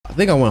I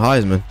think I won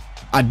Heisman.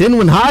 I didn't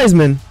win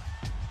Heisman.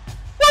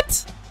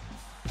 What?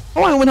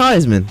 How I win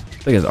Heisman?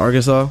 I think it's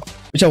Arkansas.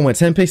 Which y'all went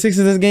 10 pick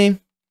sixes this game?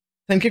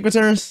 10 kick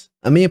returns?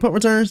 A million punt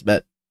returns?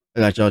 Bet.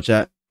 I got y'all,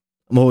 chat.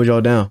 I'm gonna hold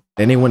y'all down.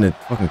 And they won the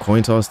fucking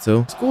coin toss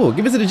too. It's cool.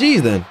 Give it to the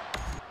G's then.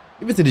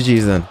 Give it to the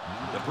G's then.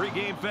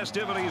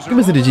 Give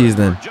it to the G's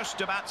then.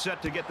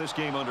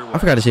 I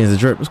forgot to change the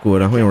drip. It's cool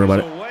though. We don't worry about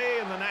it.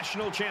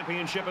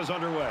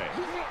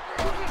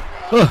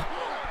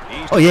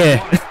 Oh yeah.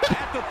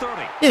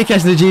 He ain't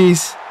catching the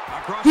G's.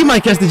 He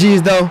might catch the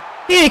G's though.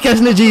 He ain't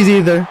catching the G's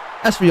either.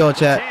 That's for y'all,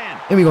 chat.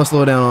 And we gonna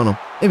slow down on him.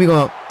 And we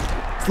gonna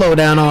slow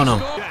down on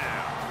him.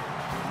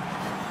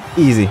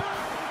 Easy.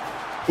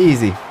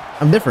 Easy.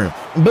 I'm different.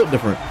 I'm built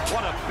different.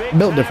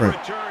 Built different.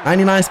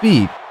 99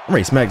 speed. I'm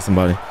ready to smack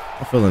somebody.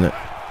 I'm feeling it.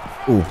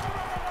 Ooh.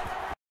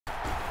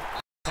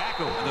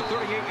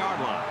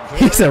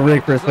 He said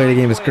Rick first play of the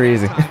game is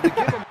crazy.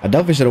 I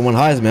definitely should have won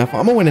Heisman.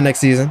 I'm gonna win it next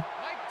season.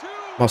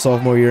 My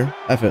sophomore year.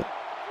 F it.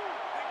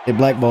 They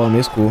blackballed me.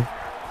 It's cool.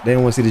 They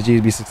didn't want to see the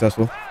G's be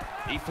successful.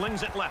 He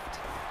flings it left.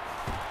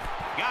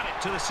 Got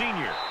it to the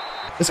senior.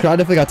 This guy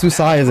definitely got two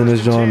Sias in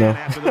this John though.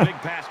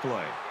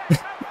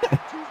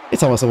 He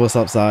talking about what's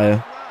up,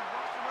 Saya.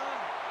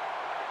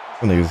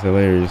 That nigga's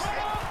hilarious.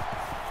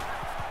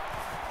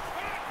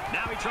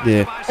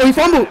 Yeah. Oh, he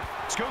fumbled.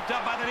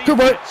 Good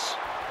work.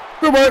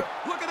 Good work.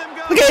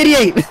 Look at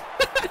 88.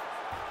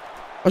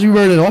 Watch me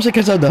burn it. Watch it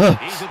catch up to her.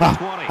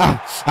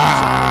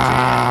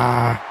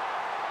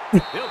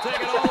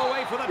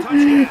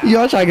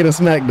 Y'all try to get a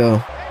smack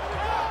though.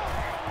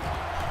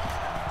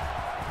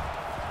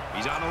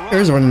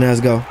 Here's running as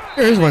go.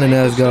 Here's running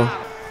as go.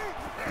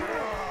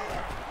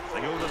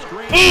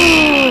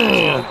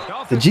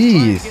 The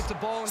G's.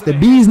 It's the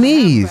B's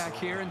knees.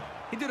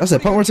 That's a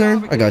punt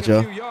return. I got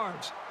y'all.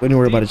 Don't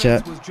worry about the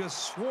chat.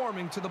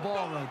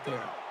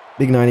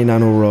 Big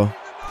 99 overall.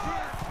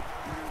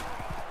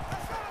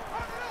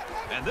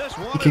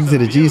 He kicks to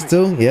the G's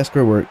too. Yeah,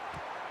 square work.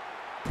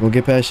 We're gonna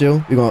get past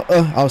you. We're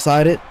gonna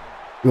outside it.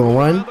 We're gonna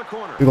run.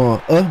 We're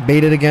gonna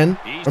bait it again.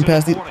 Run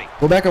past it.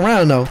 Go back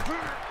around though.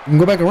 You can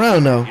go back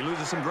around though.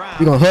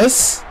 We're gonna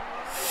huss.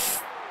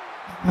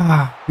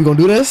 We're gonna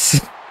do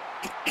this.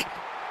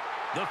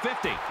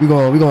 We're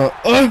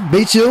gonna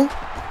bait you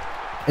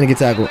and get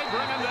tackled.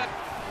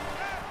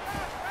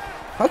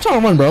 I'm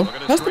trying to run, bro.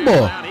 Pass the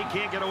ball.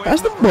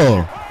 Pass the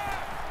ball.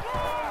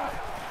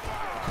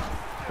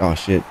 Oh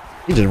shit.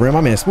 He just ran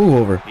my man smooth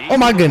over. Oh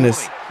my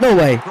goodness. No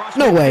way.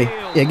 No way.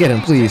 Yeah, get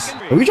him, please.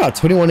 But we dropped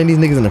 21 of these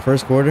niggas in the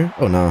first quarter.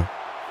 Oh no.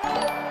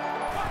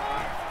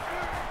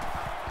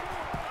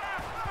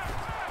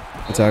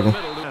 Tackle.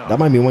 That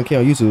might be 1K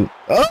on YouTube.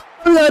 Oh,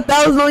 we got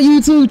 1,000 on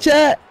YouTube,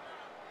 chat.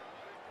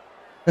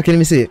 Okay, let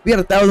me see it. We got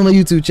 1,000 on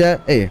YouTube,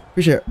 chat. Hey,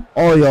 appreciate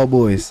all y'all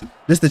boys.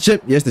 This the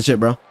chip? Yes, the chip,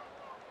 bro.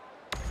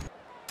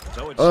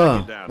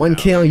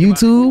 1K on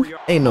YouTube?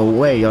 Ain't no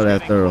way y'all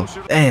that thorough.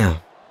 Damn.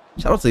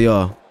 Shout out to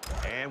y'all.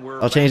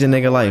 I'll change the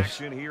nigga life.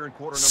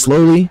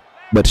 Slowly,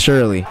 but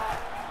surely.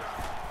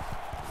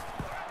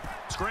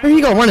 Here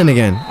he go running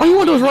again. All you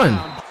want to do is run.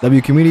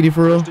 W community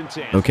for real?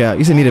 No cap.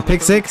 You said need a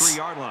pick six?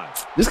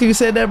 Just because you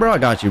said that, bro, I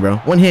got you, bro.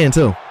 One hand,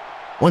 too.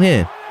 One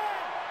hand.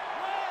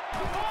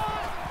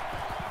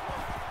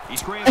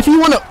 If you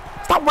want to,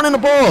 stop running the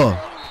ball.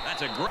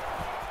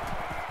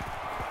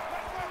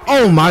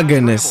 Oh, my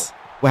goodness.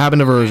 What happened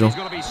to Virgil?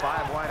 Yo,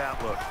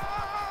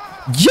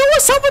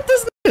 what's up with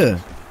this nigga?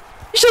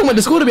 You should have went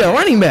to school to be a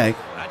running back.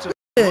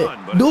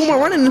 Doing more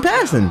running than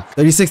passing.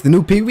 36, the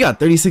new peak. We got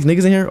 36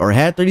 niggas in here, or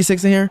had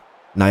 36 in here.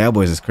 Nah, y'all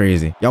boys is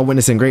crazy. Y'all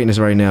witnessing greatness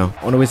right now.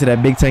 On the way to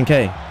that big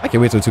 10K. I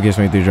can't wait till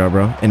 2K23 drop,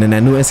 bro. And then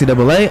that new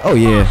NCAA. Oh,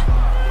 yeah.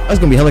 That's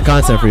going to be hella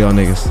content for y'all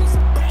niggas.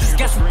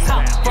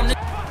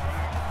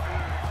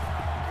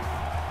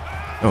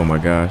 Oh, my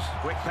gosh.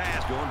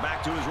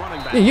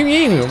 Yeah, you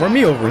ain't gonna run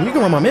me over. You can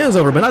run my mans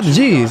over, but not the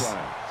G's.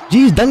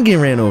 G's done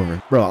getting ran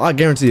over. Bro, I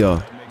guarantee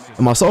y'all.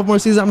 In my sophomore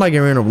season, I'm not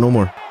getting ran over no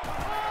more.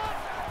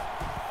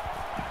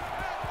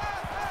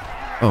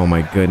 Oh,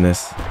 my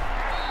goodness.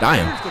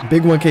 Damn.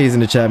 Big 1Ks in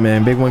the chat,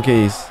 man. Big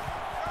 1Ks.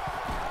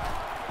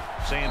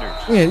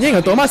 You ain't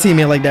gonna throw my team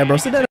in like that, bro.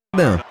 Sit that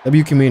down.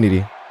 W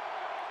community.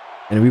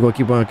 And we gonna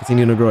keep on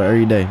continuing to grow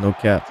every day. No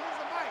cap.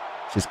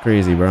 It's just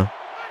crazy, bro.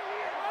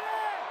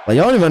 Like,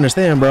 y'all don't even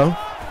understand, bro.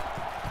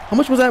 How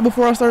much was that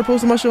before I started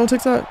posting my shit on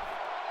TikTok?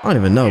 I don't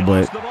even know,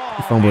 but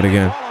he fumbled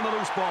again.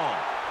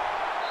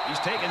 He's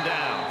taken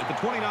down at the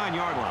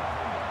 29-yard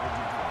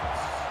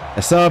line.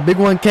 That's up. Big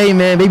 1K,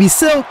 man. Baby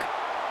Silk.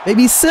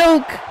 Baby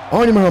Silk. I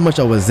don't even know how much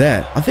I was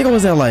at. I think I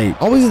was at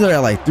like, I was either at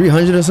like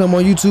 300 or something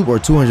on YouTube or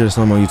 200 or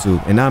something on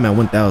YouTube. And now I'm at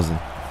 1,000.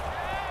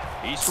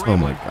 Oh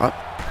my God.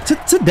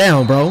 Sit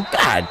down, bro.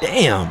 God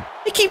damn.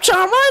 They keep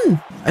trying to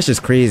run. That's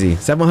just crazy.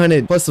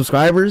 700 plus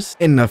subscribers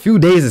in a few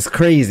days is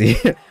crazy.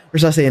 Or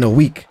should I say in a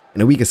week?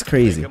 In a week is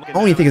crazy. I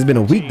don't even think it's been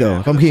a week though.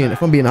 If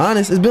I'm being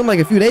honest, it's been like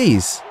a few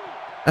days.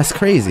 That's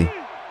crazy.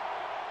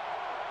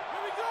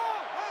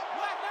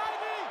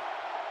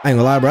 I ain't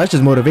gonna lie, bro. That's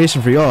just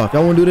motivation for y'all. If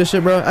y'all wanna do this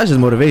shit, bro, that's just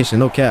motivation.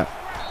 No cap.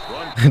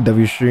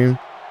 W stream.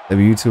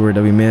 W YouTuber,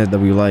 W man,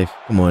 W life.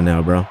 Come on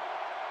now, bro.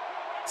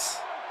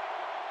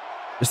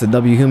 Just a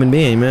W human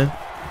being, man.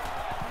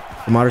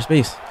 From outer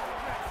space. He's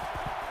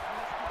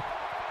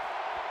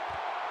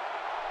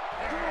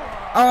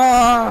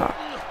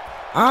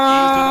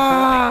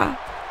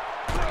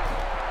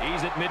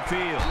at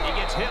midfield.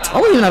 He gets hit. I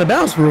wasn't even out of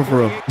bounds for real, for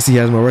real. You see, he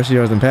has more rushing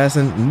yards than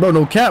passing. Bro,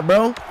 no cap,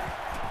 bro.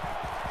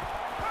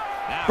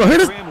 Bro, hit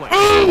us.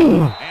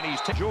 Oh,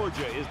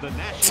 Georgia is the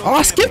national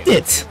I skipped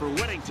it. Science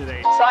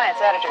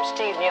editor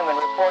Steve Newman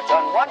reports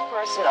on one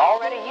person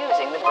already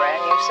using the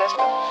brand new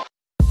system.